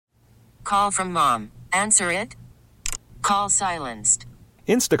call from mom. Answer it. Call silenced.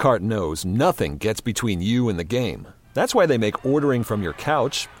 Instacart knows nothing gets between you and the game. That's why they make ordering from your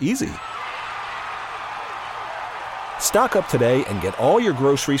couch easy. Stock up today and get all your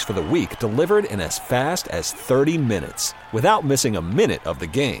groceries for the week delivered in as fast as 30 minutes without missing a minute of the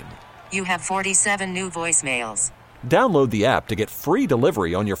game. You have 47 new voicemails. Download the app to get free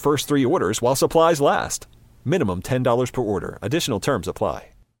delivery on your first 3 orders while supplies last. Minimum $10 per order. Additional terms apply.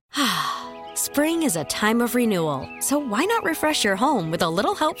 Spring is a time of renewal, so why not refresh your home with a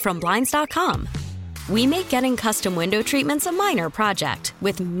little help from Blinds.com? We make getting custom window treatments a minor project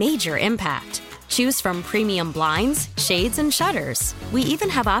with major impact. Choose from premium blinds, shades, and shutters. We even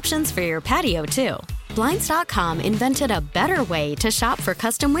have options for your patio, too. Blinds.com invented a better way to shop for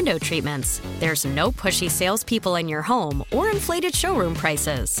custom window treatments. There's no pushy salespeople in your home or inflated showroom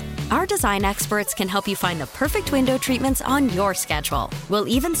prices. Our design experts can help you find the perfect window treatments on your schedule. We'll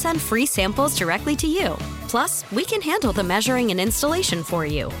even send free samples directly to you. Plus, we can handle the measuring and installation for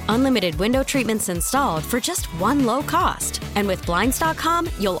you. Unlimited window treatments installed for just one low cost. And with Blinds.com,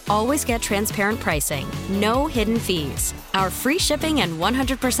 you'll always get transparent pricing. No hidden fees. Our free shipping and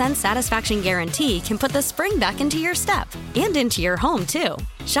 100% satisfaction guarantee can put the spring back into your step and into your home, too.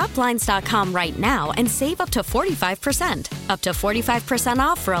 Shop Blinds.com right now and save up to 45%. Up to 45%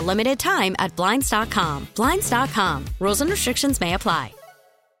 off for a limited time at Blinds.com. Blinds.com. Rules and restrictions may apply.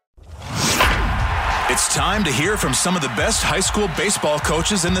 It's time to hear from some of the best high school baseball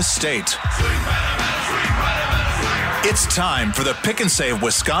coaches in the state. It's time for the Pick and Save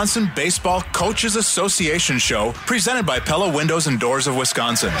Wisconsin Baseball Coaches Association show, presented by Pella Windows and Doors of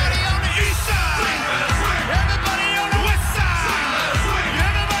Wisconsin.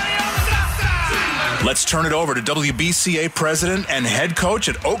 Let's turn it over to WBCA president and head coach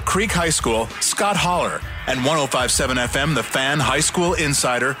at Oak Creek High School, Scott Holler, and 105.7 FM, The Fan High School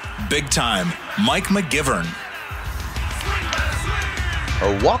Insider, Big Time, Mike McGivern.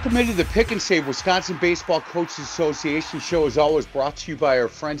 Welcome into the Pick and Save Wisconsin Baseball Coaches Association show, as always brought to you by our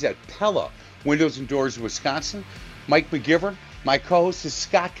friends at Pella Windows and Doors of Wisconsin. Mike McGivern. My co-host is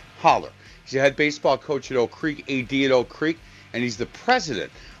Scott Holler. He's the head baseball coach at Oak Creek, AD at Oak Creek, and he's the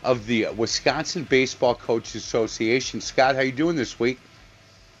president of the Wisconsin Baseball Coaches Association. Scott, how you doing this week?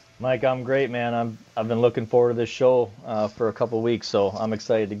 Mike, I'm great, man. I've been looking forward to this show for a couple of weeks, so I'm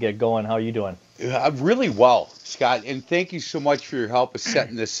excited to get going. How are you doing? Really well, Scott, and thank you so much for your help of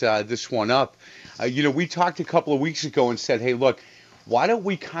setting this one up. We talked a couple of weeks ago and said, hey, look, why don't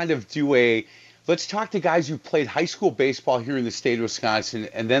we kind of do let's talk to guys who played high school baseball here in the state of Wisconsin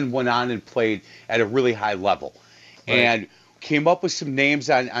and then went on and played at a really high level. Right. And came up with some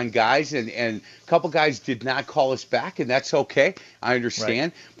names on guys, and a couple guys did not call us back, and that's okay. I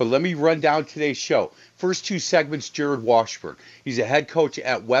understand. Right. But let me run down today's show. First 2 segments, Jared Washburn. He's a head coach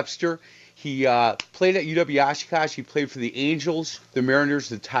at Webster. He played at UW-Oshkosh. He played for the Angels, the Mariners,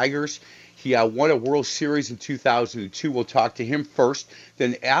 the Tigers. He won a World Series in 2002. We'll talk to him first.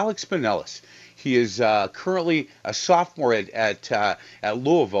 Then Alex Manelis. He is currently a sophomore at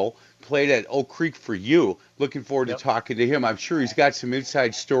Louisville. Played at Oak Creek for you. Looking forward to talking to him. I'm sure he's got some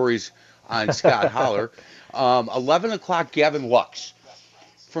inside stories on Scott Holler. 11 o'clock, Gavin Lux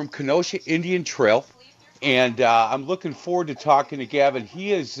from Kenosha Indian Trail. And I'm looking forward to talking to Gavin.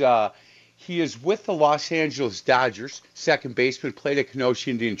 He is with the Los Angeles Dodgers, second baseman, played at Kenosha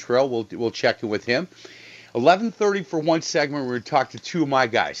Indian Trail. We'll check in with him. 11:30 for one segment, we're going to talk to 2 of my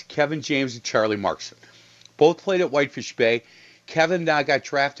guys, Kevin James and Charlie Markson. Both played at Whitefish Bay. Kevin got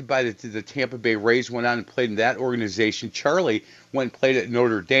drafted by the Tampa Bay Rays, went on and played in that organization. Charlie went and played at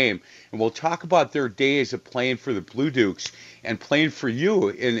Notre Dame. And we'll talk about their days of playing for the Blue Dukes and playing for you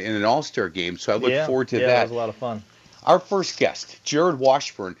in an all-star game. So I look forward to that. Yeah, it was a lot of fun. Our first guest, Jared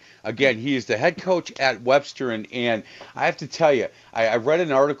Washburn. Again, he is the head coach at Webster. And I have to tell you, I read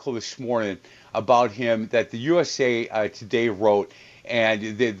an article this morning about him that the USA Today wrote.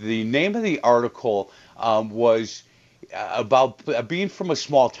 And the name of the article was about being from a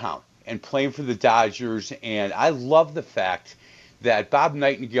small town and playing for the Dodgers. And I love the fact that Bob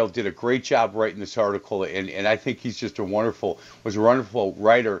Nightingale did a great job writing this article, and I think he's just was a wonderful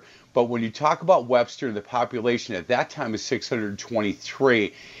writer. But when you talk about Webster, the population at that time is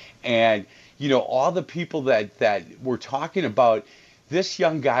 623, and all the people that we're talking about, this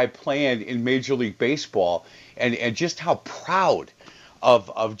young guy playing in Major League Baseball, and just how proud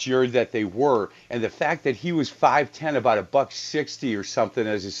of Jared that they were, and the fact that he was 5'10", about $160 or something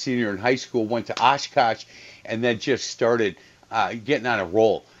as a senior in high school, went to Oshkosh, and then just started getting on a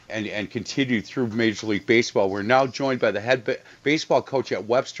roll and continued through Major League Baseball. We're now joined by the head baseball coach at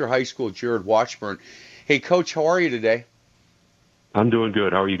Webster High School, Jared Washburn. Hey, Coach, how are you today? I'm doing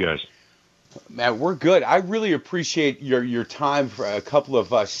good. How are you guys? Matt, we're good. I really appreciate your time for a couple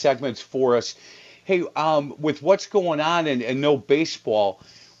of segments for us. Hey, with what's going on and no baseball,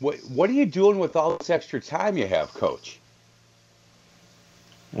 what are you doing with all this extra time you have, Coach?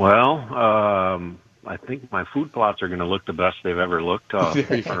 Well, I think my food plots are going to look the best they've ever looked.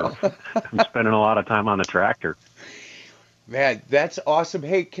 There you go. I'm spending a lot of time on the tractor. Man, that's awesome.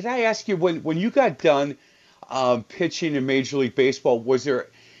 Hey, can I ask you, when you got done pitching in Major League Baseball, was there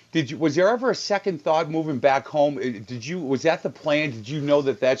ever a second thought moving back home? Was that the plan? Did you know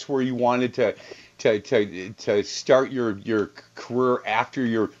that that's where you wanted to start your career after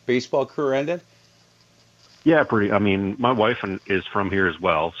your baseball career ended? Yeah, pretty. I mean, my wife is from here as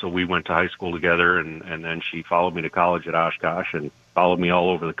well, so we went to high school together, and then she followed me to college at Oshkosh and followed me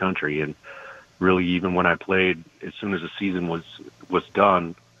all over the country. And really, even when I played, as soon as the season was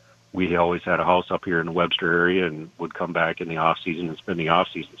done, we always had a house up here in the Webster area and would come back in the off season and spend the off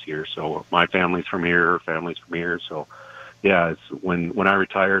seasons here. So my family's from here, her family's from here. So yeah, it's when I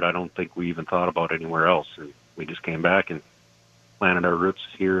retired, I don't think we even thought about anywhere else. And we just came back and planted our roots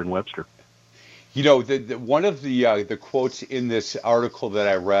here in Webster. You know, one of the quotes in this article that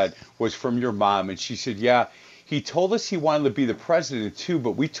I read was from your mom, and she said, "Yeah, he told us he wanted to be the president too,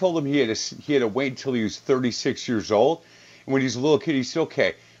 but we told him he had to wait until he was 36 years old. And when he was a little kid, he said,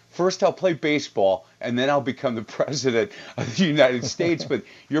 okay, first I'll play baseball, and then I'll become the president of the United States." But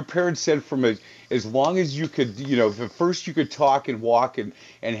your parents said from as long as you could, first you could talk and walk and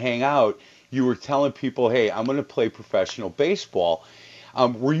hang out, you were telling people, hey, I'm going to play professional baseball.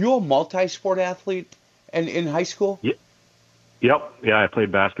 Were you a multi-sport athlete in high school? Yep. Yeah, I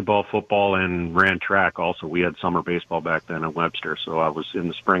played basketball, football, and ran track also. We had summer baseball back then at Webster, so I was in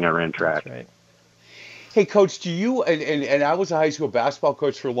the spring I ran track. That's right. Hey, Coach, do you, and I was a high school basketball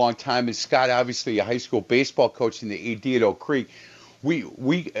coach for a long time, and Scott, obviously, a high school baseball coach in the AD at Oak Creek.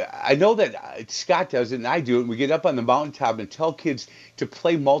 I know that Scott does it, and I do it, and we get up on the mountaintop and tell kids to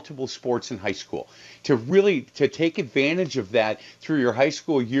play multiple sports in high school, to take advantage of that through your high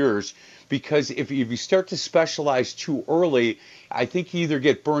school years, because if you start to specialize too early, I think you either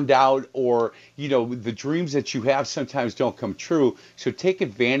get burned out or, the dreams that you have sometimes don't come true. So take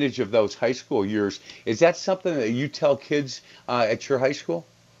advantage of those high school years. Is that something that you tell kids at your high school?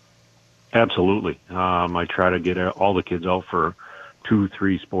 Absolutely. I try to get all the kids out for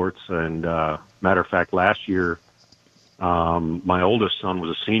 2-3 sports. And matter of fact, last year, my oldest son was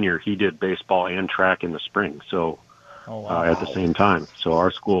a senior. He did baseball and track in the spring. So at the same time. So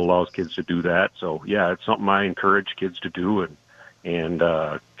our school allows kids to do that. So yeah, it's something I encourage kids to do and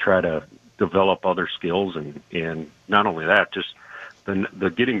try to develop other skills. And not only that, just the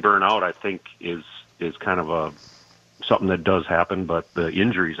getting burnt out, I think is kind of something that does happen, but the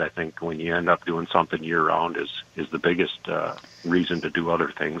injuries, I think, when you end up doing something year round is the biggest reason to do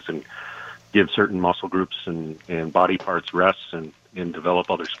other things and give certain muscle groups and body parts rests and develop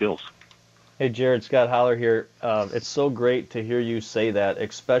other skills. Hey, Jared, Scott Holler here. It's so great to hear you say that,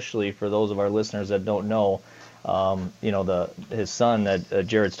 especially for those of our listeners that don't know, his son that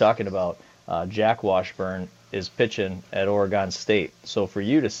Jared's talking about, Jack Washburn, is pitching at Oregon State. So for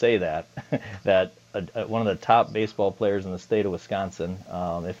you to say that one of the top baseball players in the state of Wisconsin,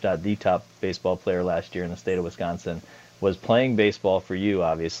 if not the top baseball player last year in the state of Wisconsin, was playing baseball for you,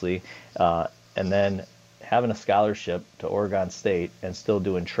 obviously, and then having a scholarship to Oregon State and still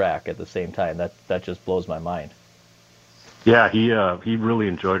doing track at the same time, that just blows my mind. Yeah, he really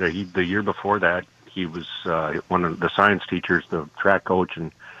enjoyed it. The year before that, he was one of the science teachers, the track coach,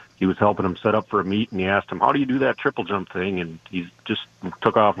 and he was helping him set up for a meet, and he asked him, how do you do that triple jump thing? And he just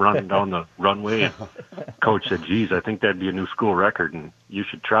took off running down the runway, and coach said, geez, I think that'd be a new school record, and you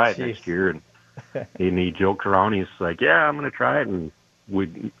should try it next year. And he joked around. He's like, yeah, I'm going to try it. And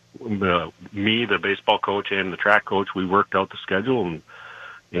me, the baseball coach, and the track coach, we worked out the schedule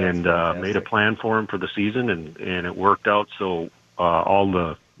and made a plan for him for the season, and it worked out. So all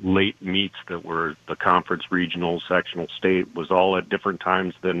the late meets that were the conference, regional, sectional, state was all at different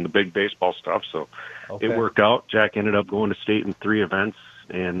times than the big baseball stuff. So It worked out. Jack ended up going to state in 3 events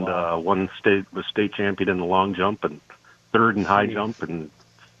and was state champion in the long jump and 3rd in high jump and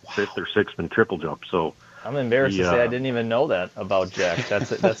 5th or 6th in triple jump. So I'm embarrassed to say I didn't even know that about Jack.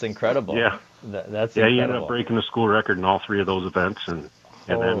 That's incredible. Yeah. That's incredible. He ended up breaking the school record in all 3 of those events and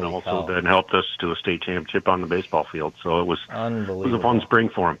then also then helped us to a state championship on the baseball field. So it was a fun spring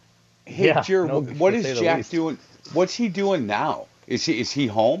for him. Hey, Jared, what is Jack doing? What's he doing now? Is he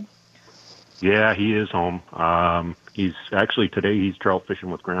home? Yeah, he is home. He's actually today he's trout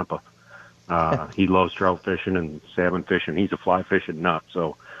fishing with Grandpa. He loves trout fishing and salmon fishing. He's a fly fishing nut.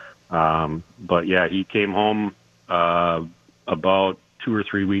 So, but yeah, he came home about 2 or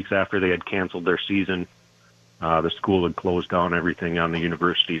 3 weeks after they had canceled their season. The school had closed down everything on the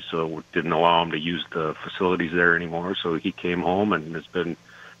university, so it didn't allow him to use the facilities there anymore. So he came home and has been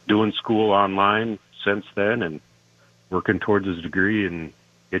doing school online since then and working towards his degree and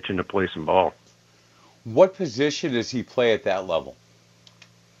itching to play some ball. What position does he play at that level?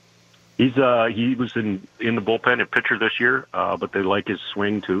 He was in the bullpen at pitcher this year, but they like his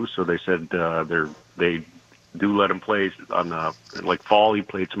swing too. So they said they do let him play on the fall. He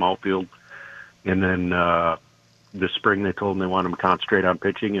played some outfield, and then this spring they told him they want him to concentrate on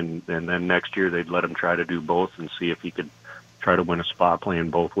pitching, and then next year they'd let him try to do both and see if he could try to win a spot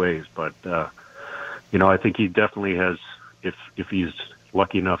playing both ways. But I think he definitely has. If he's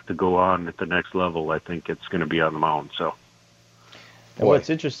lucky enough to go on at the next level, I think it's going to be on the mound. So. And what's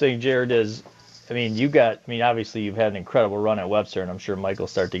interesting, Jared, is, obviously you've had an incredible run at Webster, and I'm sure Mike will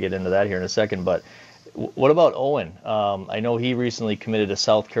start to get into that here in a second, but what about Owen? I know he recently committed to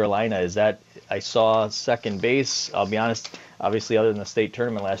South Carolina. I saw second base. I'll be honest, obviously other than the state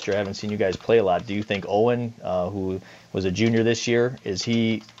tournament last year, I haven't seen you guys play a lot. Do you think Owen, who was a junior this year, is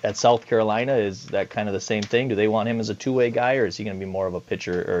he at South Carolina? Is that kind of the same thing? Do they want him as a two-way guy, or is he going to be more of a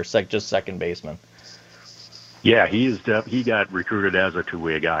pitcher or just second baseman? Yeah, he got recruited as a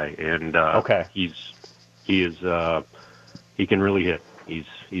two-way guy, and okay. He can really hit.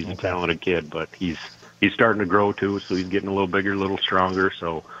 He's a talented kid, but he's starting to grow too, so he's getting a little bigger, a little stronger.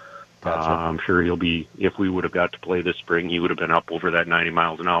 So gotcha. I'm sure he'll be. If we would have got to play this spring, he would have been up over that 90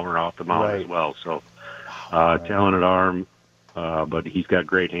 miles an hour off the mound as well. So talented arm, but he's got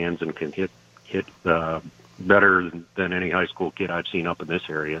great hands and can hit better than any high school kid I've seen up in this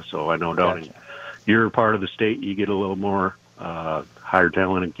area. So I know down in your part of the state, you get a little more higher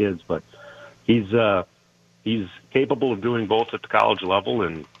talented kids, but he's capable of doing both at the college level,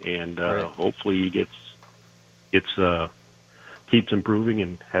 and hopefully he keeps improving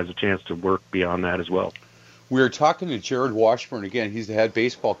and has a chance to work beyond that as well. We are talking to Jared Washburn again. He's the head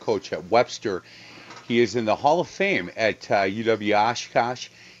baseball coach at Webster. He is in the Hall of Fame at UW Oshkosh.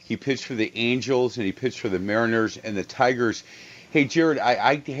 He pitched for the Angels and he pitched for the Mariners and the Tigers. Hey, Jared,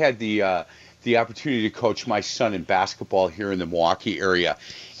 I had the opportunity to coach my son in basketball here in the Milwaukee area.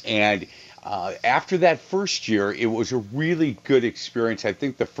 And after that first year, it was a really good experience. I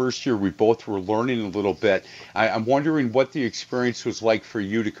think the first year we both were learning a little bit. I'm wondering what the experience was like for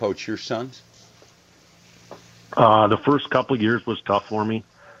you to coach your sons. The first couple of years was tough for me.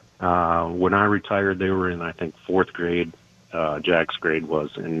 When I retired, they were in, I think, fourth grade. Jack's grade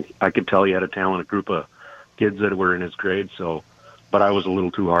was. And I could tell he had a talented group of kids that were in his grade. But I was a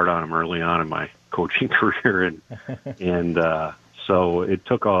little too hard on him early on in my coaching career, and so it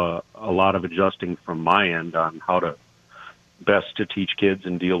took a lot of adjusting from my end on how to best to teach kids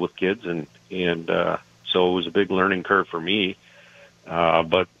and deal with kids, and so it was a big learning curve for me.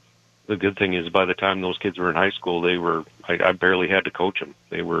 But the good thing is, by the time those kids were in high school, I barely had to coach them.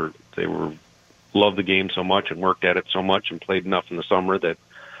 They loved the game so much and worked at it so much and played enough in the summer that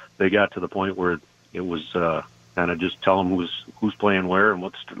they got to the point where it was kind of just tell them who's playing where and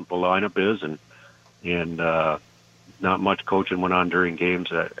what the lineup is, and not much coaching went on during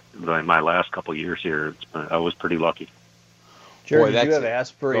games. In my last couple of years here, I was pretty lucky. Jared, did you have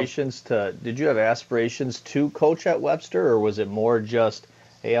aspirations to coach at Webster, or was it more just,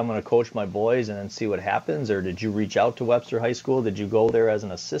 hey, I'm going to coach my boys and then see what happens? Or did you reach out to Webster High School? Did you go there as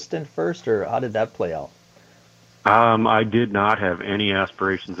an assistant first, or how did that play out? I did not have any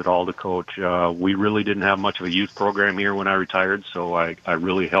aspirations at all to coach. We really didn't have much of a youth program here when I retired, so I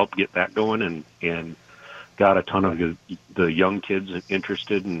really helped get that going and got a ton of the young kids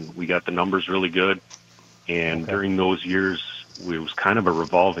interested, and we got the numbers really good. And during those years, it was kind of a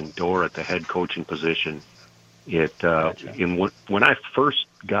revolving door at the head coaching position. When I first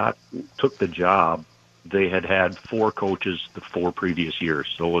took the job, they had 4 coaches the 4 previous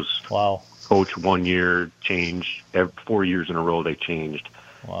years. So it was coach 1 year, changed. 4 years in a row they changed.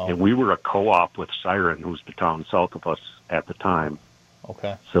 Wow. And we were a co-op with Siren, who's the town south of us at the time.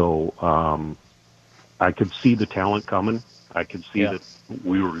 Okay. So I could see the talent coming. I could see that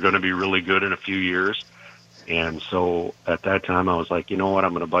we were going to be really good in a few years. And so at that time I was like, you know what,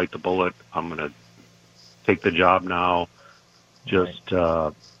 I'm going to bite the bullet. I'm going to take the job now just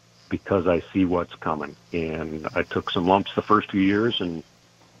because I see what's coming. And I took some lumps the first few years and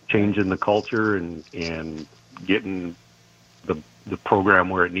changing the culture and getting the program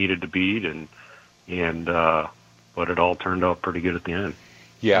where it needed to be, but it all turned out pretty good at the end.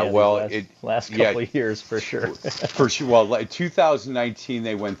 Yeah, well, last couple of years for sure. For sure. Well, like 2019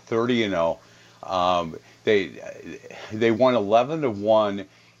 they went 30-0. They won 11-1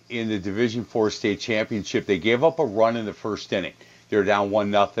 in the Division IV state championship. They gave up a run in the first inning. They're down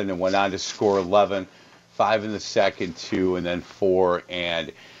 1-0 and went on to score 11, 5 in the second, 2, and then 4,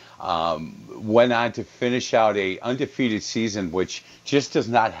 and went on to finish out a undefeated season, which just does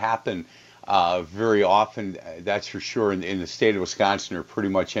not happen very often, that's for sure, in the state of Wisconsin or pretty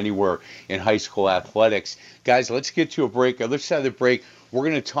much anywhere in high school athletics. Guys, let's get to a break. On the other side of the break, we're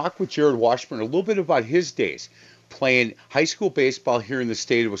going to talk with Jared Washburn a little bit about his days playing high school baseball here in the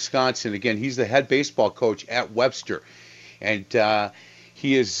state of Wisconsin. Again, he's the head baseball coach at Webster, and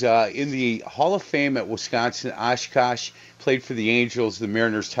he is in the Hall of Fame at Wisconsin Oshkosh, played for the Angels, the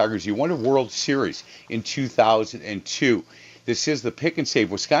Mariners, Tigers. He won a World Series in 2002. This is the Pick and Save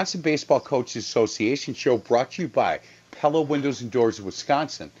Wisconsin Baseball Coaches Association show, brought to you by Pella Windows and Doors of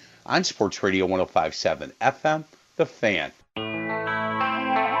Wisconsin on Sports Radio 105.7 FM, The Fan.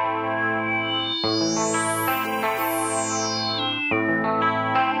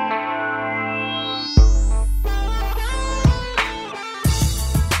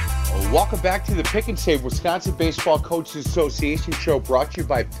 Welcome back to the Pick and Save Wisconsin Baseball Coaches Association show, brought to you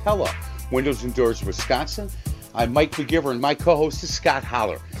by Pella Windows and Doors of Wisconsin. I'm Mike McGivern. My co-host is Scott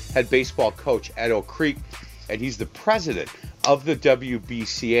Holler, head baseball coach at Oak Creek, and he's the president of the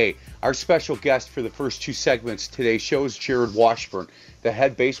WBCA. Our special guest for the first two segments today's show is Jared Washburn, the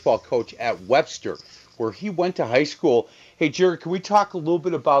head baseball coach at Webster, where he went to high school. Hey, Jared, can we talk a little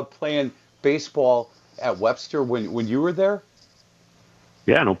bit about playing baseball at Webster when you were there?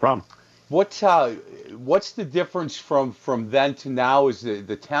 Yeah, no problem. What's the difference from then to now? Is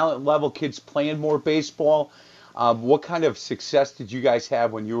the talent level, kids playing more baseball? What kind of success did you guys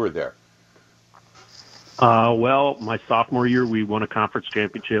have when you were there? Well, my sophomore year, we won a conference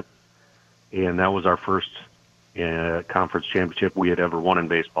championship, and that was our first conference championship we had ever won in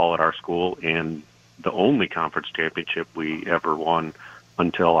baseball at our school, and the only conference championship we ever won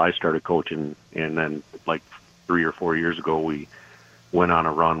until I started coaching. And then, like 3 or 4 years ago, we went on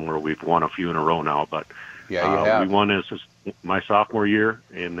a run where we've won a few in a row now. But we won this my sophomore year,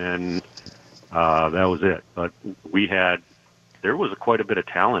 and then that was it. But there was quite a bit of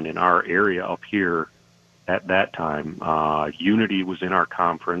talent in our area up here at that time. Unity was in our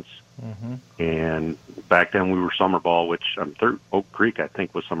conference, and back then we were summer ball, which Oak Creek, I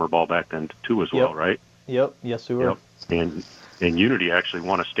think, was summer ball back then too as well, right? Yep, yes we were. Yep. And Unity actually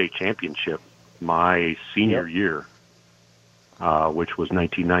won a state championship my senior year, which was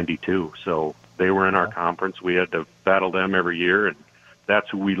 1992. So they were in our conference. We had to battle them every year, and that's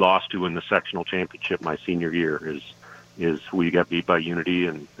who we lost to in the sectional championship my senior year. Is we got beat by Unity,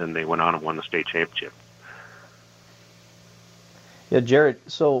 and then they went on and won the state championship. Yeah, Jared.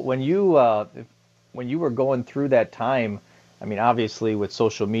 So when you were going through that time, I mean, obviously with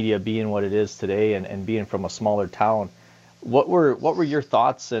social media being what it is today, and being from a smaller town, what were your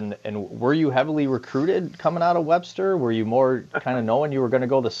thoughts, and were you heavily recruited coming out of Webster? Were you more kind of knowing you were going to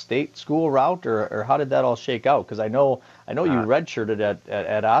go the state school route, or how did that all shake out? Because I know you redshirted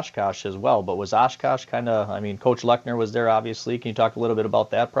at Oshkosh as well, but was Oshkosh kind of, I mean, Coach Lechner was there, obviously. Can you talk a little bit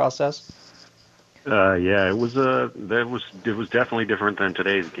about that process? Yeah, it was definitely different than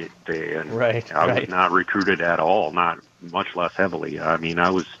today's day, and I was not recruited at all, not much less heavily. I mean,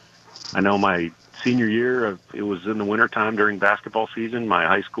 I know my senior year, it was in the wintertime during basketball season. My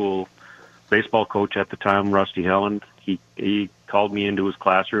high school baseball coach at the time, Rusty Helland, he called me into his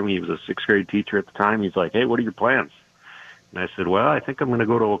classroom. He was a sixth grade teacher at the time. He's like, "Hey, what are your plans?" And I said, "Well, I think I'm going to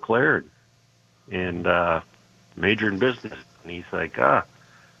go to Eau Claire and major in business." And he's like,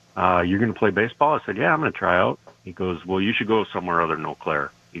 "You're going to play baseball?" I said, "Yeah, I'm going to try out." He goes, "Well, you should go somewhere other than Eau Claire."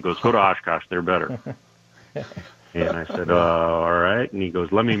 He goes, "Go to Oshkosh. They're better." And I said, all right. And he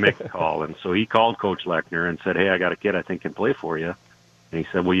goes, "Let me make a call." And so he called Coach Lechner and said, "Hey, I got a kid I think can play for you." And he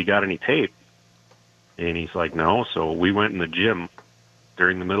said, "Well, you got any tape?" And he's like, "No." So we went in the gym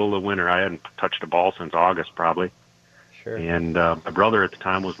during the middle of the winter. I hadn't touched a ball since August probably. Sure. And my brother at the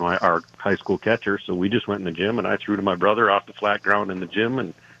time was our high school catcher. So we just went in the gym, and I threw to my brother off the flat ground in the gym,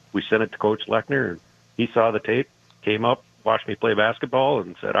 and we sent it to Coach Lechner. And he saw the tape, came up, watched me play basketball,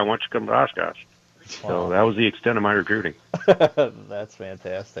 and said, "I want you to come to Oshkosh." So that was the extent of my recruiting. That's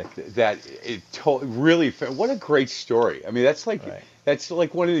fantastic. Really, what a great story. I mean, that's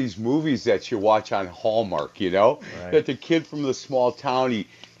like one of these movies that you watch on Hallmark, you know? Right. That the kid from the small town,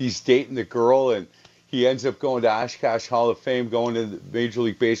 he's dating the girl, and he ends up going to Oshkosh Hall of Fame, going to Major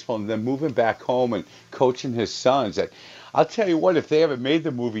League Baseball, and then moving back home and coaching his sons. I'll tell you what, if they haven't made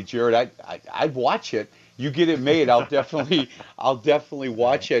the movie, Jared, I'd watch it. You get it made, I'll definitely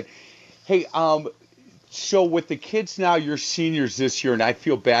watch it. Hey, so with the kids now, you're seniors this year, and I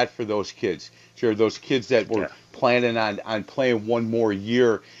feel bad for those kids, Jared, those kids that were planning on playing one more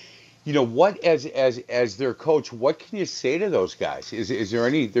year. what as their coach, what can you say to those guys? Is there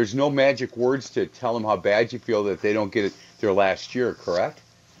any? There's no magic words to tell them how bad you feel that they don't get it their last year, correct?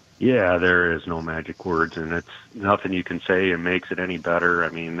 Yeah, there is no magic words, and it's nothing you can say and makes it any better. I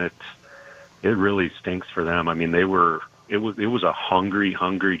mean, it really stinks for them. I mean, it was a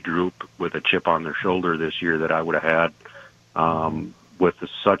hungry group with a chip on their shoulder this year that I would have had with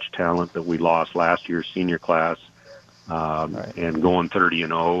such talent that we lost last year's senior class. Right. And going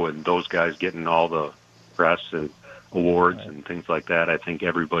 30-0, and those guys getting all the press and awards and things like that. I think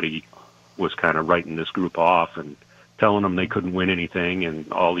everybody was kind of writing this group off and telling them they couldn't win anything,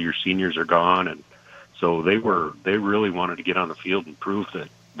 and all your seniors are gone. And so they really wanted to get on the field and prove that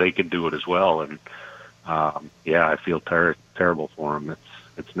they could do it as well. And I feel terrible for them.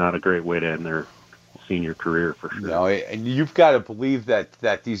 It's not a great way to end their senior career for sure. No, and you've got to believe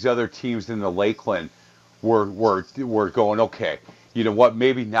that these other teams in the Lakeland were going, okay, you know what,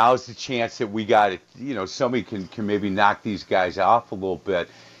 maybe now's the chance that we got it, somebody can maybe knock these guys off a little bit.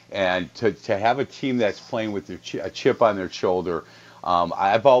 And to have a team that's playing with a chip on their shoulder,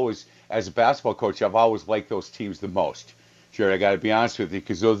 I've always, as a basketball coach, I've always liked those teams the most. Jared, I got to be honest with you,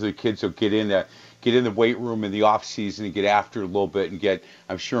 because those are the kids who get in the weight room in the off season and get after it a little bit, and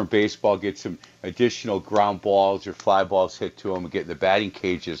I'm sure in baseball, get some additional ground balls or fly balls hit to them and get in the batting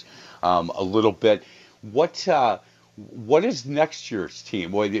cages a little bit. What is next year's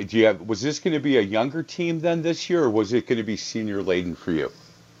team? Was this going to be a younger team than this year, or was it going to be senior laden for you?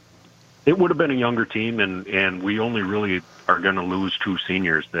 It would have been a younger team, and we only really are going to lose two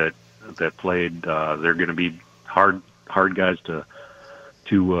seniors that played. They're going to be hard guys to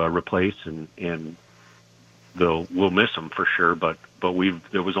replace, and we'll miss them for sure. But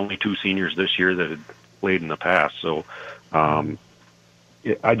there was only two seniors this year that had played in the past, so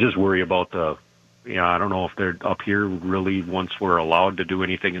I just worry about I don't know if they're up here really once we're allowed to do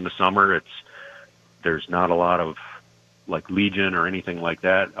anything in the summer. There's not a lot of like Legion or anything like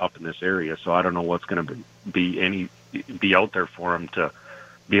that up in this area, so I don't know what's going to be out there for them to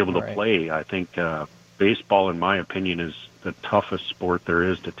be able to play. I think baseball, in my opinion, is the toughest sport there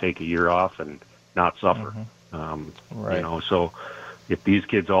is to take a year off and not suffer. So if these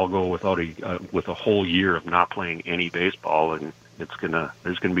kids all go without with a whole year of not playing any baseball, and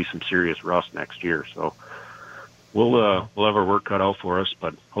there's gonna be some serious rust next year. So we'll have our work cut out for us,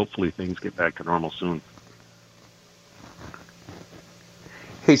 but hopefully things get back to normal soon.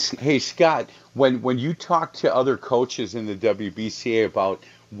 Hey Scott, when you talk to other coaches in the WBCA about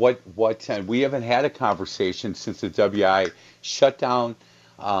what we haven't had a conversation since the WI shut down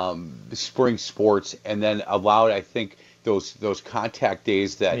the spring sports and then allowed, I think, those contact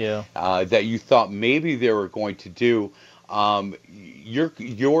days that that you thought maybe they were going to do.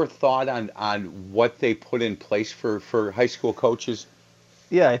 Your thought on what they put in place for high school coaches?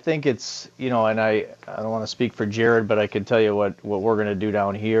 Yeah, I think it's, and I don't want to speak for Jared, but I can tell you what we're going to do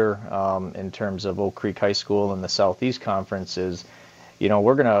down here in terms of Oak Creek High School and the Southeast Conference is,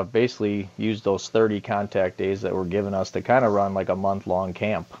 we're going to basically use those 30 contact days that were given us to kind of run like a month-long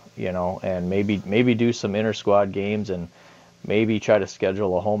camp, and maybe do some inter-squad games and maybe try to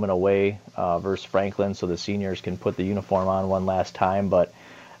schedule a home and away versus Franklin so the seniors can put the uniform on one last time. But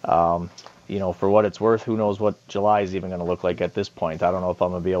for what it's worth, who knows what July is even going to look like at this point. I don't know if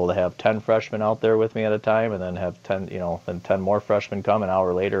I'm going to be able to have 10 freshmen out there with me at a time and then have 10 more freshmen come an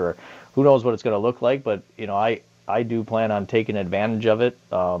hour later, or who knows what it's going to look like. But, I do plan on taking advantage of it.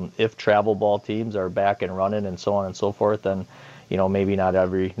 If travel ball teams are back and running and so on and so forth, then, maybe not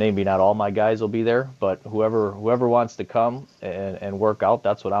all my guys will be there, but whoever wants to come and work out,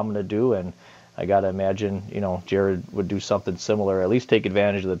 that's what I'm going to do. And I got to imagine, Jared would do something similar, at least take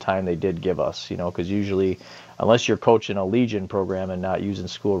advantage of the time they did give us, because usually, unless you're coaching a Legion program and not using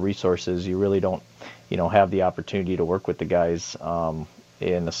school resources, you really don't, have the opportunity to work with the guys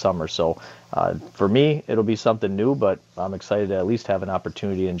in the summer. So for me, it'll be something new, but I'm excited to at least have an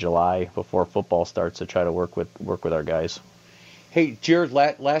opportunity in July before football starts to try to work with our guys. Hey, Jared,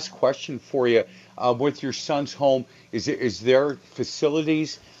 last question for you. With your son's home, is there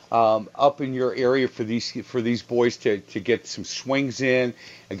facilities up in your area for these boys to get some swings in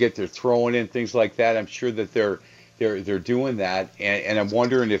and get their throwing in, things like that? I'm sure that they're doing that, and I'm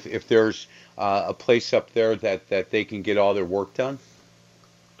wondering if there's a place up there that they can get all their work done.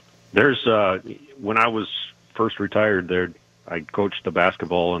 There's when I was first retired there, I coached the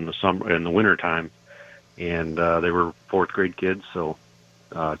basketball in the winter time, and they were fourth grade kids. So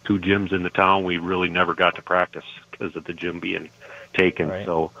 2 gyms in the town, we really never got to practice because of the gym being taken. Right.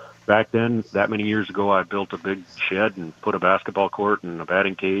 So back then, that many years ago, I built a big shed and put a basketball court and a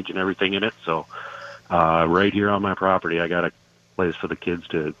batting cage and everything in it. So right here on my property, I got a place for the kids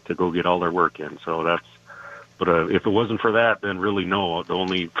to go get all their work in. So that's. But if it wasn't for that, then really no. The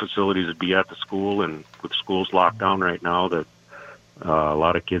only facilities would be at the school, and with schools locked down right now, that a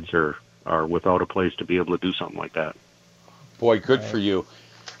lot of kids are without a place to be able to do something like that. Boy, good for you.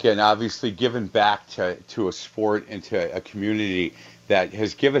 Again, obviously giving back to a sport and to a community that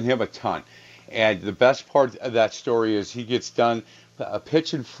has given him a ton. And the best part of that story is he gets done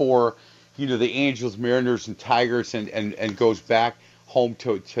pitching for, the Angels, Mariners, and Tigers, and goes back home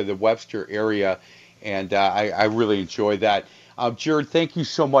to the Webster area. And I really enjoy that. Jared, thank you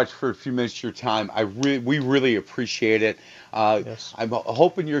so much for a few minutes of your time. We really appreciate it. Yes. I'm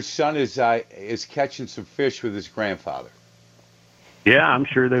hoping your son is catching some fish with his grandfather. Yeah, I'm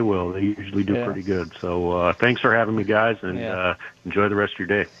sure they will. They usually do pretty good. So thanks for having me, guys, and enjoy the rest of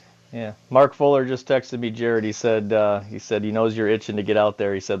your day. Yeah. Mark Fuller just texted me, Jared. He said he knows you're itching to get out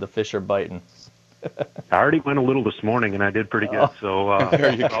there. He said the fish are biting. I already went a little this morning, and I did pretty good. So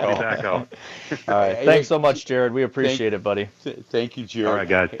there you I'll be back out. All right. Thanks so much, Jared. We appreciate it, buddy. Thank you, Jared. All right,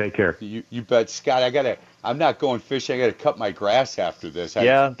 guys. Take care. You bet. Scott, I'm not going fishing. I got to cut my grass after this.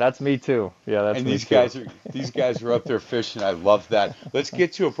 Yeah, that's me too. Yeah, that's me too. These guys are up there fishing. I love that. Let's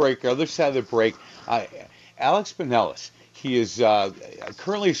get to a break. Other side of the break, Alex Binelas. He is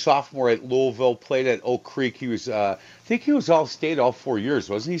currently a sophomore at Louisville, played at Oak Creek. He was, I think he was All-State all 4 years,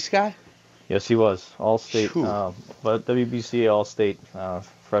 wasn't he, Scott? Yes, he was All-State, but WBCA All-State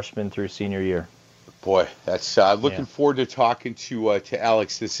freshman through senior year. Boy, that's looking forward to talking to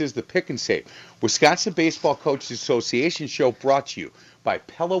Alex. This is the Pick and Save Wisconsin Baseball Coaches Association show, brought to you by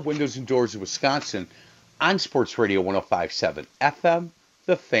Pella Windows and Doors of Wisconsin on Sports Radio 105.7 FM,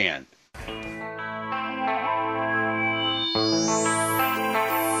 The Fan.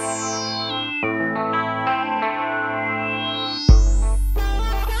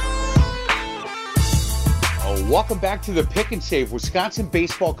 Welcome back to the Pick and Save Wisconsin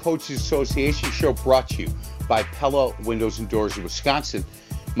Baseball Coaches Association show, brought to you by Pella Windows and Doors of Wisconsin.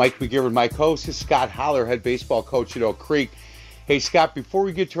 Mike McGivern, my co-host, is Scott Holler, head baseball coach at Oak Creek. Hey, Scott, before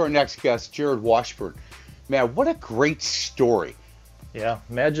we get to our next guest, Jared Washburn, man, what a great story. Yeah,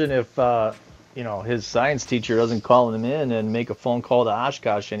 imagine if his science teacher doesn't call him in and make a phone call to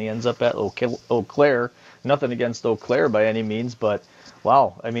Oshkosh, and he ends up at Eau Claire. Nothing against Eau Claire by any means, but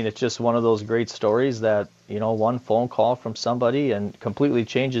wow, I mean, it's just one of those great stories that, one phone call from somebody and completely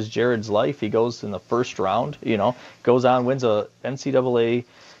changes Jared's life. He goes in the first round, goes on, wins a NCAA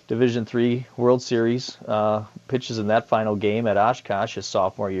Division III World Series, pitches in that final game at Oshkosh his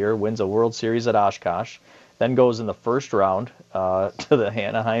sophomore year, wins a World Series at Oshkosh, then goes in the first round to the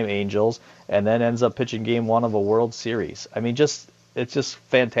Anaheim Angels, and then ends up pitching game one of a World Series. I mean, it's just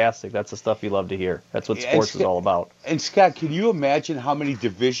fantastic. That's the stuff you love to hear. That's what sports is all about. And Scott, can you imagine how many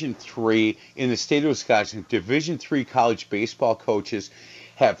Division III in the state of Wisconsin, Division III college baseball coaches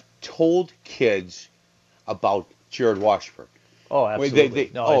have told kids about Jared Washburn? Oh,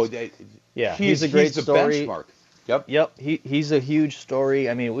 absolutely. He's a great story. Benchmark. Yep. He's a huge story.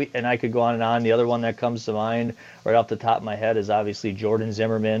 I mean, I could go on and on. The other one that comes to mind right off the top of my head is obviously Jordan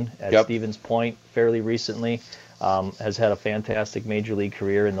Zimmerman at Stevens Point fairly recently. Has had a fantastic major league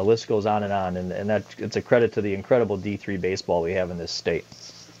career, and the list goes on, and it's a credit to the incredible D3 baseball we have in this state.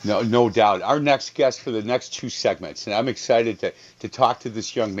 No doubt. Our next guest for the next two segments, and I'm excited to talk to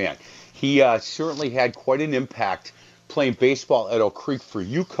this young man. He certainly had quite an impact playing baseball at Oak Creek for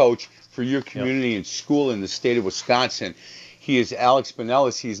you, Coach, for your community and school in the state of Wisconsin. He is Alex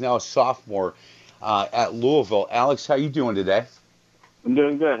Binelas. He's now a sophomore at Louisville. Alex, how you doing today? I'm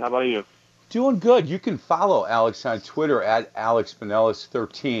doing good. How about you? Doing good. You can follow Alex on Twitter at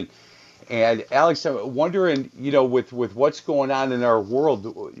AlexBinelas13. And Alex, I'm wondering, with what's going on in our world,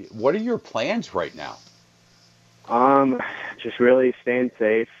 what are your plans right now? Just really staying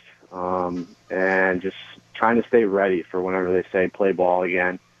safe, and just trying to stay ready for whenever they say play ball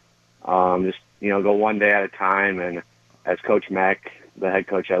again. Just go one day at a time, and as Coach Mack, the head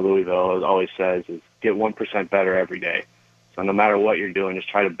coach at Louisville, always says, is get 1% better every day. So no matter what you're doing, just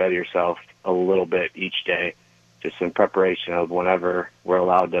try to better yourself a little bit each day, just in preparation of whenever we're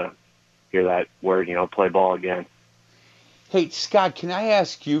allowed to hear that word, play ball again. Hey, Scott, can I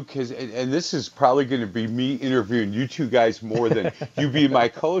ask you, and this is probably going to be me interviewing you two guys more than you being my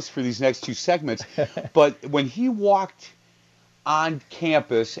co-host for these next two segments, but when he walked on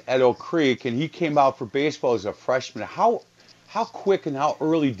campus at Oak Creek and he came out for baseball as a freshman, how quick and how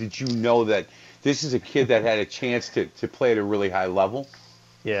early did you know that this is a kid that had a chance to play at a really high level?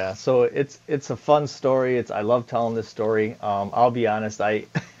 Yeah, so it's a fun story. I love telling this story. I'll be honest, I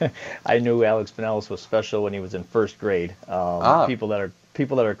knew Alex Binelas was special when he was in first grade. People that are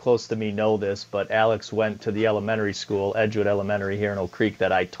people that are close to me know this, but Alex went to the elementary school, Edgewood Elementary here in Oak Creek,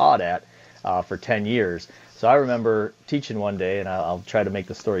 that I taught at for 10 years. So I remember teaching one day, and I'll try to make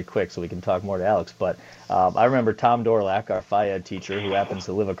the story quick so we can talk more to Alex, but I remember Tom Dorlack, our Phi Ed teacher, who happens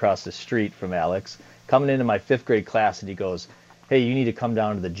to live across the street from Alex, coming into my 5th grade class, and he goes, "Hey, you need to come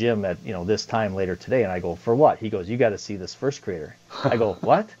down to the gym at this time later today." And I go, "For what?" He goes, "You got to see this 1st grader." I go,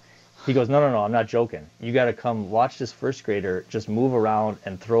 "What?" He goes, no, I'm not joking. You got to come watch this 1st grader just move around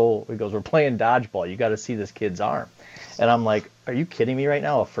and throw. He goes, "We're playing dodgeball. You got to see this kid's arm." And I'm like, "Are you kidding me right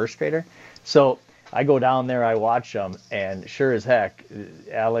now, a 1st grader?" So I go down there, I watch him, and sure as heck,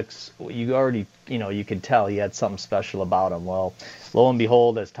 Alex, you already, you could tell he had something special about him. Well, lo and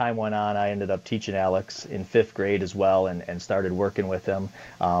behold, as time went on, I ended up teaching Alex in 5th grade as well, and started working with him.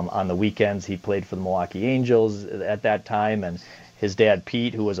 On the weekends, he played for the Milwaukee Angels at that time, and his dad,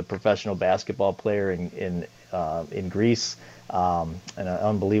 Pete, who was a professional basketball player in Greece, and an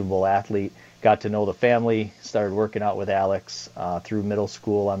unbelievable athlete, got to know the family, started working out with Alex through middle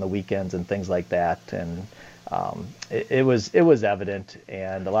school on the weekends and things like that. And it was evident,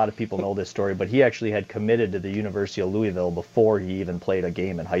 and a lot of people know this story, but he actually had committed to the University of Louisville before he even played a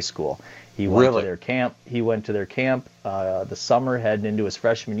game in high school. He went to their camp. He went to their camp the summer heading into his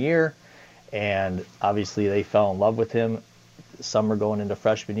freshman year, and obviously they fell in love with him. Summer going into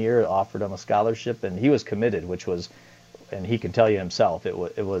freshman year, offered him a scholarship, and he was committed, which was, and he can tell you himself, it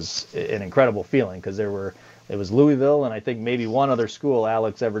was an incredible feeling, because it was Louisville and I think maybe one other school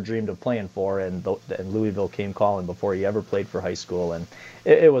Alex ever dreamed of playing for, and Louisville came calling before he ever played for high school, and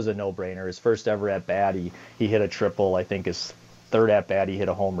it was a no-brainer. His first ever at bat, he hit a triple. I think his 3rd at bat, he hit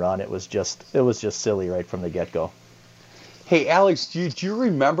a home run. It was just silly right from the get-go. Hey, Alex, do you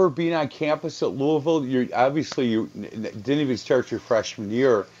remember being on campus at Louisville? You didn't even start your freshman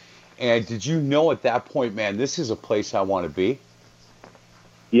year. And did you know at that point, man, this is a place I want to be?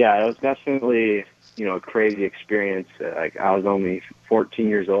 Yeah, it was definitely, a crazy experience. Like, I was only 14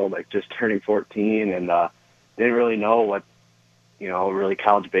 years old, like just turning 14, and didn't really know what, really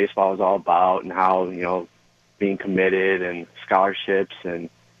college baseball was all about, and how, being committed and scholarships and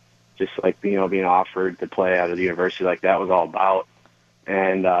just like, being offered to play at a university like that was all about.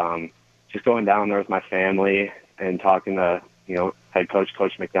 And just going down there with my family and talking to, head coach,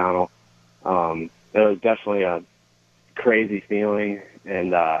 Coach McDonald, it was definitely a crazy feeling,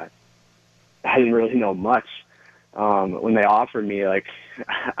 and I didn't really know much. When they offered me, like,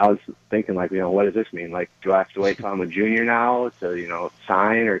 I was thinking, like, what does this mean? Like, do I have to wait till I'm a junior now to,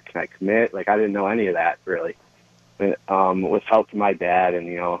 sign, or can I commit? Like, I didn't know any of that, really. But, with help from my dad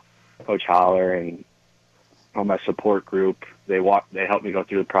and, Coach Holler and all my support group, they helped me go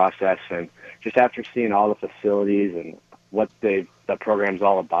through the process. And just after seeing all the facilities and what the program's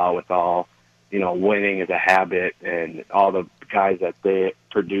all about, with all, winning as a habit, and all the guys that they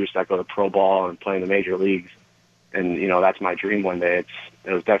produce that go to pro ball and play in the major leagues, and that's my dream one day.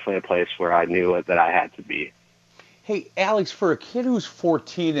 It was definitely a place where I knew that I had to be. Hey, Alex, for a kid who's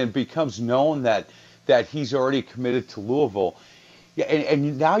 14 and becomes known that he's already committed to Louisville, yeah,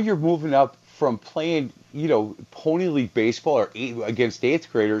 and now you're moving up from playing, Pony League baseball or against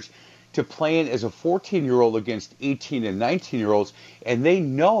 8th graders to playing as a 14-year-old against 18 and 19-year-olds, and they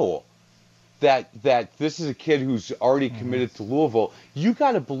know that this is a kid who's already committed to Louisville. You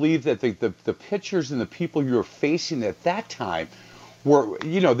got to believe that the pitchers and the people you were facing at that time were,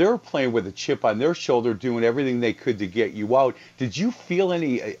 they were playing with a chip on their shoulder, doing everything they could to get you out. Did you feel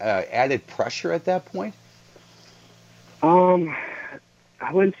any added pressure at that point?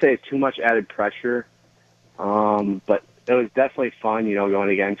 I wouldn't say too much added pressure, but it was definitely fun, going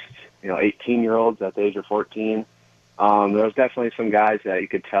against 18-year-olds at the age of 14. There was definitely some guys that you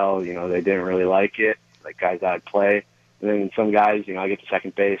could tell, they didn't really like it, like guys that I'd play. And then some guys, I get to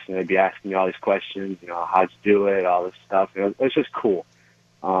second base and they'd be asking me all these questions, how'd you do it, all this stuff. It was just cool.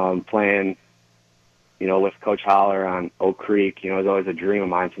 Playing, with Coach Holler on Oak Creek, it was always a dream of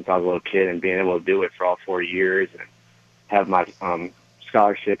mine since I was a little kid, and being able to do it for all 4 years and have my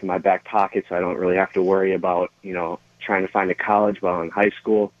scholarship in my back pocket, so I don't really have to worry about, trying to find a college while in high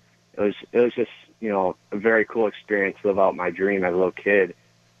school. It was just, a very cool experience to live out my dream as a little kid,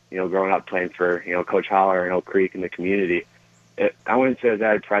 growing up playing for, Coach Holler and Oak Creek in the community. I wouldn't say it was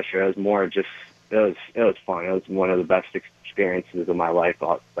added pressure. It was more just, it was fun. It was one of the best experiences of my life,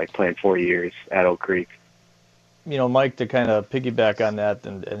 like playing 4 years at Oak Creek. Mike, to kind of piggyback on that,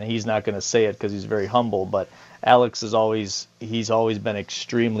 and he's not going to say it because he's very humble, but Alex he's always been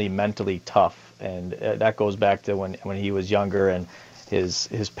extremely mentally tough, and that goes back to when he was younger, and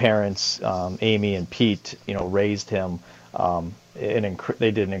his parents, Amy and Pete, raised him.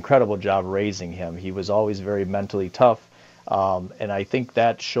 They did an incredible job raising him. He was always very mentally tough. And I think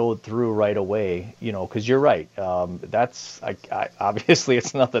that showed through right away, because you're right. Obviously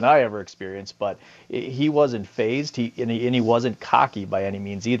it's nothing I ever experienced, but he wasn't fazed. He wasn't cocky by any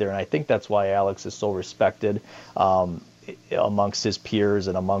means either. And I think that's why Alex is so respected amongst his peers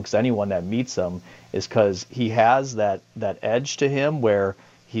and amongst anyone that meets him, is because he has that edge to him where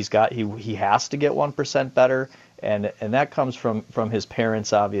he has to get 1% better. And that comes from his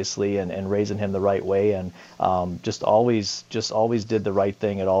parents, obviously, and raising him the right way, and just always did the right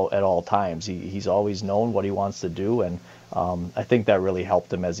thing at all times. He's always known what he wants to do, and I think that really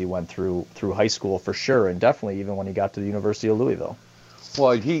helped him as he went through high school for sure, and definitely even when he got to the University of Louisville.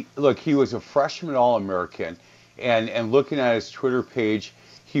 Well, he was a freshman All-American, and looking at his Twitter page,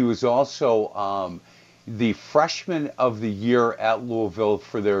 he was also the Freshman of the Year at Louisville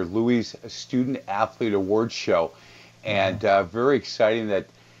for their Louis Student Athlete Awards show. And very exciting that,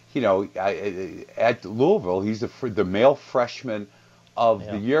 at Louisville, he's the male freshman of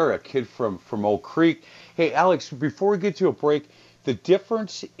the year, a kid from Oak Creek. Hey, Alex, before we get to a break, the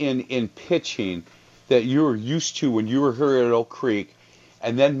difference in pitching that you were used to when you were here at Oak Creek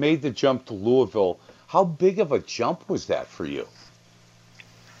and then made the jump to Louisville, how big of a jump was that for you?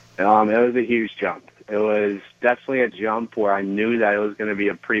 It was a huge jump. It was definitely a jump where I knew that it was going to be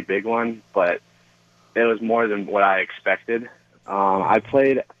a pretty big one, but it was more than what I expected. I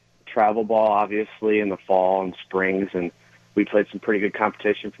played travel ball, obviously, in the fall and springs, and we played some pretty good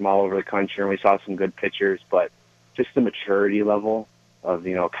competition from all over the country, and we saw some good pitchers, but just the maturity level of,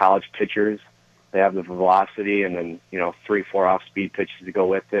 college pitchers, they have the velocity and then, 3-4 off-speed pitches to go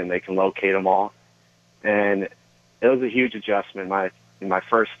with it, and they can locate them all. And it was a huge adjustment. In my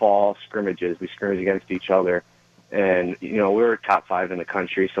first fall scrimmages, we scrimmaged against each other, and we were top 5 in the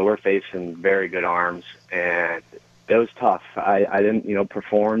country, so we're facing very good arms, and it was tough. I didn't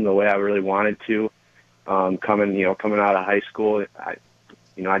perform the way I really wanted to. Coming out of high school, I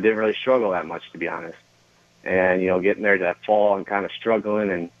didn't really struggle that much, to be honest. And getting there to that fall and kind of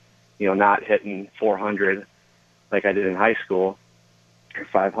struggling and not hitting 400 like I did in high school or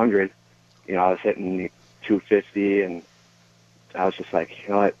 500. I was hitting 250 and I was just like,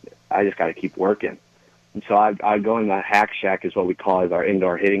 what? I just got to keep working. And so I'd go in the hack shack, is what we call it, our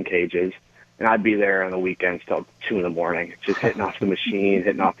indoor hitting cages, and I'd be there on the weekends till 2 a.m, just hitting off the machine,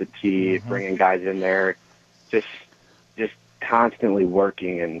 hitting off the tee, bringing guys in there, just constantly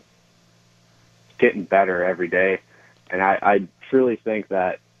working and getting better every day. And I truly think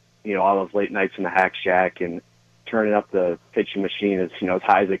that, all those late nights in the hack shack and turning up the pitching machine as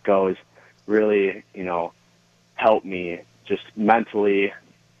high as it goes really, helped me just mentally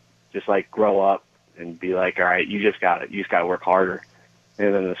just grow up and be like, all right, you just got to work harder.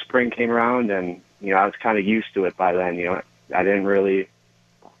 And then the spring came around and, I was kind of used to it by then. I didn't really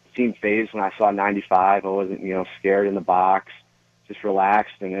seem phased when I saw 95. I wasn't, scared in the box, just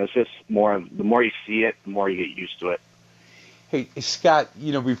relaxed. And it was just the more you see it, the more you get used to it. Hey, Scott,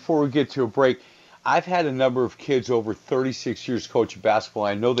 before we get to a break, I've had a number of kids over 36 years coaching basketball.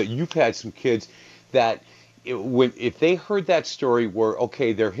 I know that you've had some kids that if they heard that story where,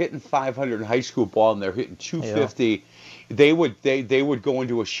 okay, they're hitting 500 in high school ball and they're hitting 250, they would go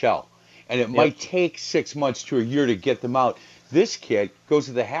into a shell. And it might take 6 months to a year to get them out. This kid goes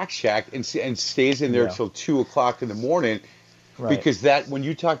to the hack shack and stays in there till 2 o'clock in the morning. Right. Because when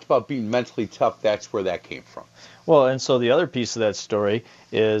you talked about being mentally tough, that's where that came from. Well, and so the other piece of that story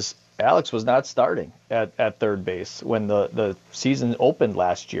is Alex was not starting at third base when the season opened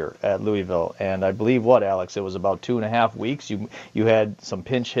last year at Louisville. And I believe, Alex, it was about 2.5 weeks. You had some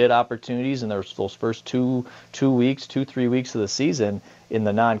pinch hit opportunities in those first 3 weeks of the season in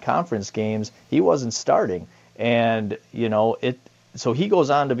the non-conference games. He wasn't starting. And, so he goes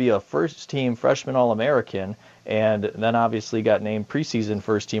on to be a first-team freshman All-American, and then obviously got named preseason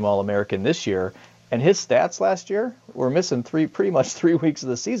first-team All-American this year. And his stats last year were missing pretty much 3 weeks of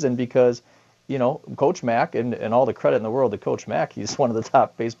the season because, Coach Mack, and all the credit in the world to Coach Mack, he's one of the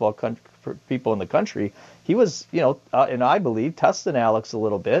top baseball people in the country. He was, and I believe, testing Alex a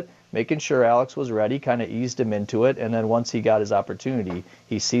little bit, making sure Alex was ready, kind of eased him into it, and then once he got his opportunity,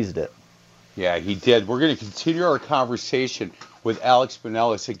 he seized it. Yeah, he did. We're going to continue our conversation with Alex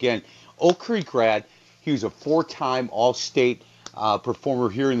Binelas. Again, Oak Creek grad. He was a 4-time All-State performer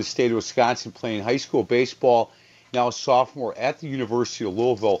here in the state of Wisconsin, playing high school baseball, now a sophomore at the University of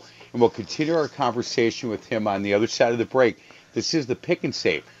Louisville. And we'll continue our conversation with him on the other side of the break. This is the Pick and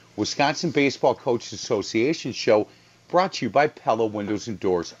Save Wisconsin Baseball Coaches Association show, brought to you by Pella Windows and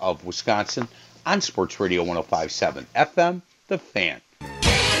Doors of Wisconsin on Sports Radio 105.7 FM, The Fan.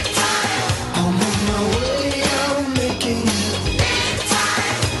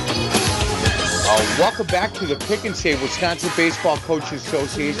 Welcome back to the Pick and Save Wisconsin Baseball Coaches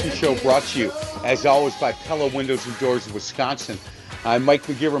Association show, brought to you, as always, by Pella Windows and Doors of Wisconsin. I'm Mike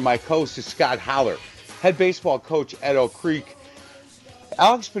McGivern. My co-host is Scott Holler, head baseball coach at Oak Creek.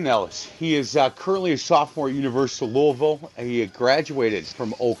 Alex Pinellas, he is currently a sophomore at University of Louisville. He graduated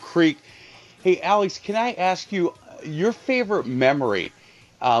from Oak Creek. Hey, Alex, can I ask you your favorite memory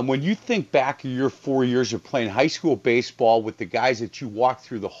when you think back of your 4 years of playing high school baseball with the guys that you walked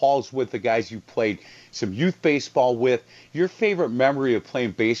through the halls with, the guys you played some youth baseball with, your favorite memory of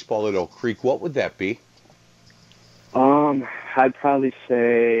playing baseball at Oak Creek, what would that be? I'd probably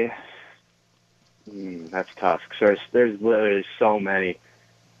say, that's tough, because there's literally so many.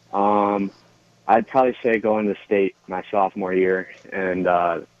 I'd probably say going to state my sophomore year, and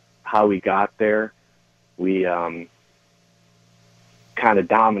how we got there. We kind of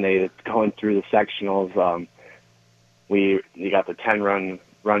dominated going through the sectionals. We got the 10-run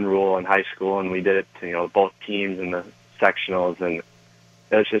rule in high school, and we did it to, both teams in the sectionals, and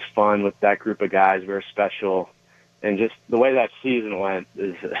it was just fun with that group of guys. We were special, and just the way that season went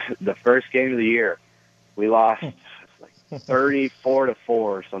is the first game of the year, we lost 34-4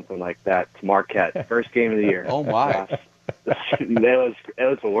 or something like that to Marquette. First game of the year. Oh my! It was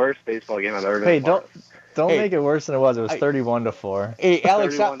the worst baseball game I've ever been. Hey, don't make it worse than it was. It was 31-4. Hey,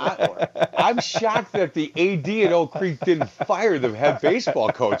 Alex, I'm shocked that the AD at Oak Creek didn't fire the head baseball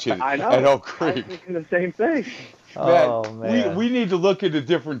coach at Oak Creek. I was thinking the same thing. Man. We need to look in a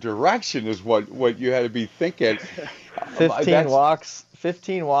different direction is what you had to be thinking.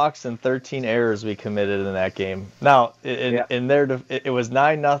 15 walks and 13 errors we committed in that game. Now, it was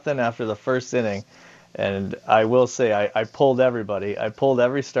 9-0 after the first inning. And I will say I pulled everybody. I pulled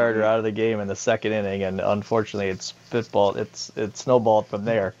every starter out of the game in the second inning, and unfortunately, it snowballed from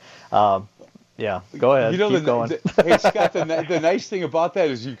there. Yeah, go ahead. Keep going. Hey, Scott, the nice thing about that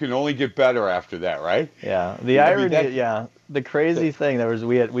is you can only get better after that, right? Yeah. The irony, the crazy thing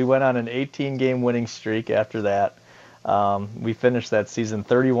we went on an 18-game winning streak after that. We finished that season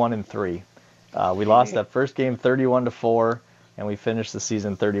 31-3. We lost that first game 31-4. And we finished the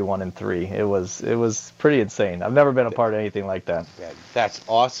season 31-3. It was pretty insane. I've never been a part of anything like that. That's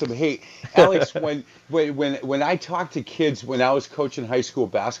awesome. Hey, Alex, when I talk to kids when I was coaching high school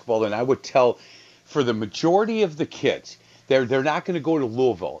basketball, and I would tell, for the majority of the kids, they're not going to go to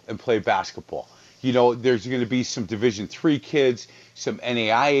Louisville and play basketball. There's going to be some Division III kids, some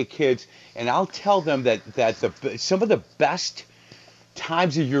NAIA kids, and I'll tell them that some of the best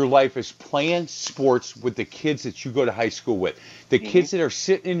times of your life is playing sports with the kids that you go to high school with. The kids that are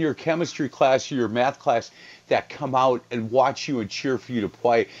sitting in your chemistry class or your math class that come out and watch you and cheer for you to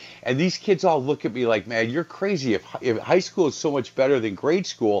play. And these kids all look at me like, man, you're crazy. If high school is so much better than grade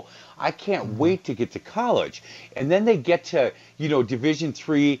school, I can't wait to get to college. And then they get to, Division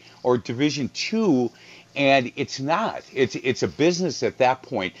III or Division II, and it's not. It's a business at that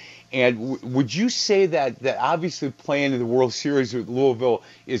point. And would you say that obviously playing in the World Series with Louisville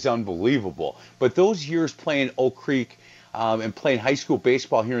is unbelievable, but those years playing Oak Creek and playing high school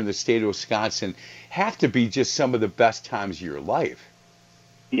baseball here in the state of Wisconsin have to be just some of the best times of your life?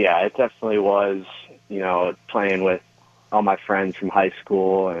 Yeah, it definitely was, playing with all my friends from high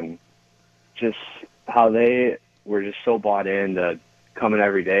school and just how they were just so bought in to coming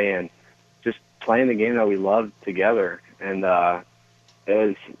every day and just playing the game that we loved together. And it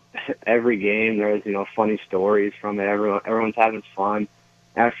was every game there was funny stories from it. Everyone's having fun.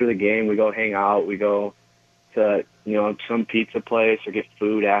 After the game, we go hang out. We go to some pizza place or get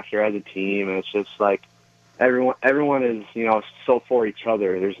food after as a team. And it's just like everyone is so for each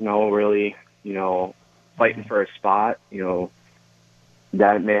other. There's no really fighting for a spot.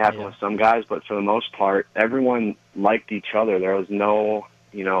 That may happen with some guys, but for the most part, everyone liked each other. There was no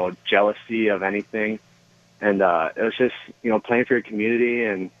jealousy of anything. And it was just, playing for your community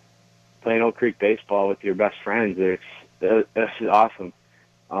and playing Oak Creek baseball with your best friends. It's awesome.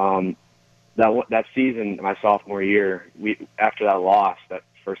 That season, my sophomore year, after that loss, that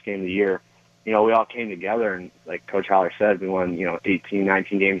first game of the year, we all came together, and like Coach Holler said, we won, 18,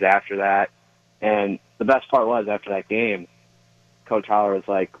 19 games after that. And the best part was, after that game, Coach Holler was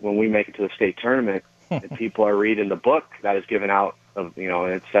like, when we make it to the state tournament, and people are reading the book that is given out, and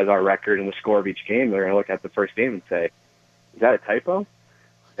it says our record and the score of each game, they're going to look at the first game and say, is that a typo?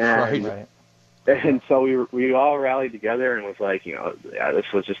 And, right. And so we all rallied together and was like, this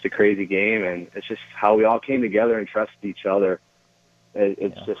was just a crazy game, and it's just how we all came together and trusted each other.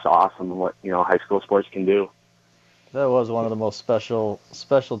 It's just awesome what high school sports can do. That was one of the most special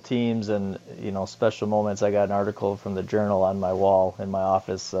teams and special moments. I got an article from the Journal on my wall in my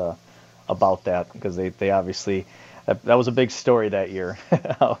office about that, because they obviously that was a big story that year.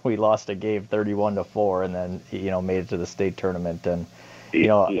 We lost a game 31-4, and then made it to the state tournament. And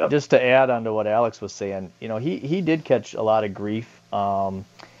just to add on to what Alex was saying, he did catch a lot of grief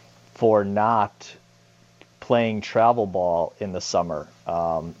for not playing travel ball in the summer,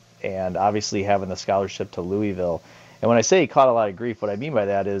 and obviously having the scholarship to Louisville. And when I say he caught a lot of grief, what I mean by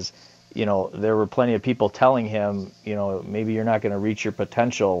that is, there were plenty of people telling him, maybe you're not going to reach your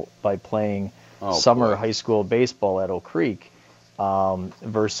potential by playing summer high school baseball at Oak Creek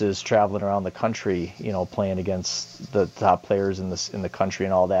versus traveling around the country, playing against the top players in the country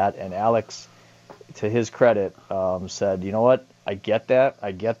and all that. And Alex, to his credit, said, you know what, I get that.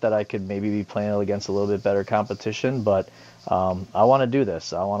 I get that I could maybe be playing against a little bit better competition, but I want to do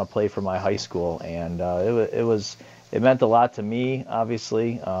this. I want to play for my high school. And it meant a lot to me,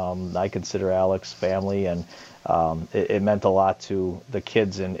 obviously. I consider Alex family, and it meant a lot to the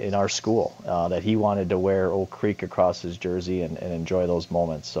kids in our school that he wanted to wear Oak Creek across his jersey and enjoy those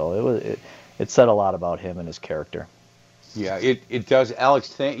moments. So it said a lot about him and his character. Yeah, it does.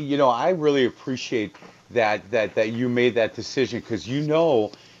 Alex, I really appreciate that you made that decision, because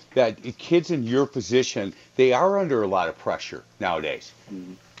that kids in your position, they are under a lot of pressure nowadays.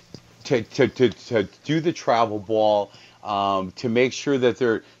 Mm-hmm. To do the travel ball, to make sure that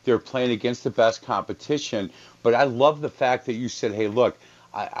they're playing against the best competition. But I love the fact that you said, hey, look,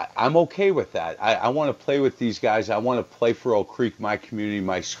 I'm okay with that. I want to play with these guys. I want to play for Oak Creek, my community,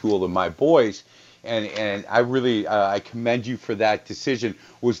 my school, and my boys. And I really I commend you for that decision.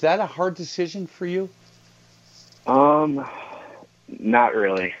 Was that a hard decision for you? Not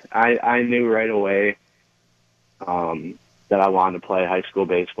really. I knew right away that I wanted to play high school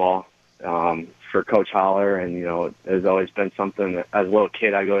baseball for Coach Holler, and it's always been something that, as a little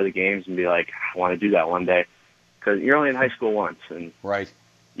kid, I go to the games and be like, I want to do that one day, because you're only in high school once. And right.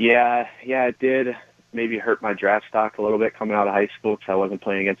 Yeah, it did maybe hurt my draft stock a little bit coming out of high school, because I wasn't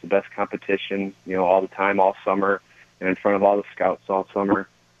playing against the best competition, all the time, all summer, and in front of all the scouts all summer.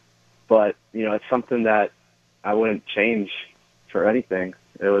 But it's something that I wouldn't change for anything.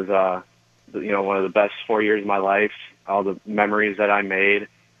 It was one of the best 4 years of my life. All the memories that I made,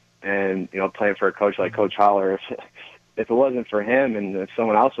 and playing for a coach like Coach Holler. If it wasn't for him, and if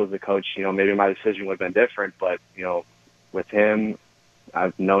someone else was the coach, maybe my decision would have been different. But with him,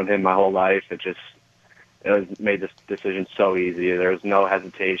 I've known him my whole life. It made this decision so easy. There was no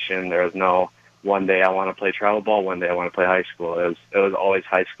hesitation. There was no one day I want to play travel ball, one day I want to play high school. It was always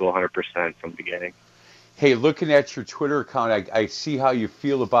high school, 100% from the beginning. Hey, looking at your Twitter account, I see how you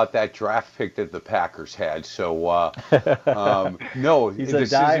feel about that draft pick that the Packers had. So, no, he's a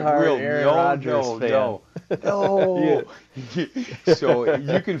diehard Aaron Rodgers fan. No. So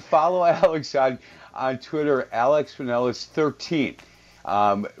you can follow Alex on Twitter, Alex Pinellas13,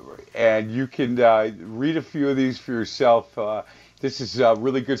 and you can read a few of these for yourself. This is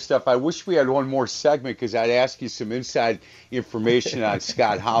really good stuff. I wish we had one more segment, because I'd ask you some inside information on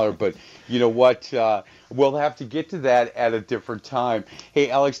Scott Holler, but you know what? We'll have to get to that at a different time. Hey,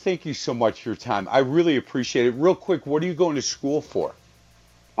 Alex, thank you so much for your time. I really appreciate it. Real quick, what are you going to school for?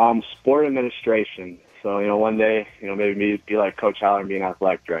 Sport administration. So, one day, maybe me be like Coach Holler and be an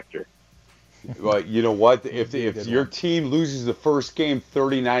athletic director. Well, you know what? If your team loses the first game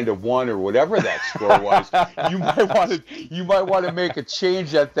 39-1 or whatever that score was, you might want to make a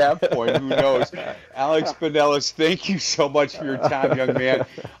change at that point. Who knows? Alex Pinellas, thank you so much for your time, young man.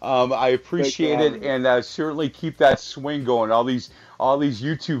 I appreciate it, and certainly keep that swing going. All these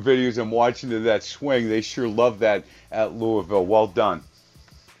YouTube videos I'm watching of that swing, they sure love that at Louisville. Well done.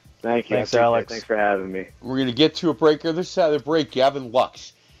 Thank you. Thanks, Alex. Thanks for having me. We're going to get to a break. Other side of the break, Gavin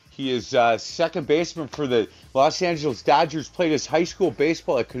Lux. He is second baseman for the Los Angeles Dodgers, played his high school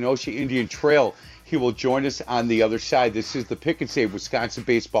baseball at Kenosha Indian Trail. He will join us on the other side. This is the Pick and Save Wisconsin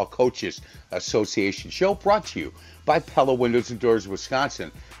Baseball Coaches Association show, brought to you by Pella Windows and Doors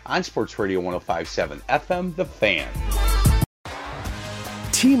Wisconsin on Sports Radio 105.7 FM, The Fan.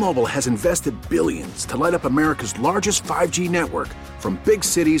 T-Mobile has invested billions to light up America's largest 5G network, from big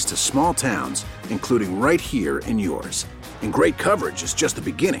cities to small towns, including right here in yours. And great coverage is just the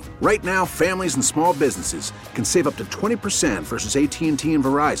beginning. Right now, families and small businesses can save up to 20% versus AT&T and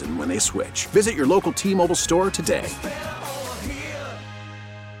Verizon when they switch. Visit your local T-Mobile store today.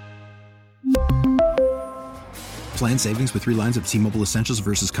 Plan savings with 3 lines of T-Mobile Essentials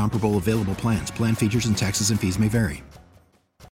versus comparable available plans. Plan features and taxes and fees may vary.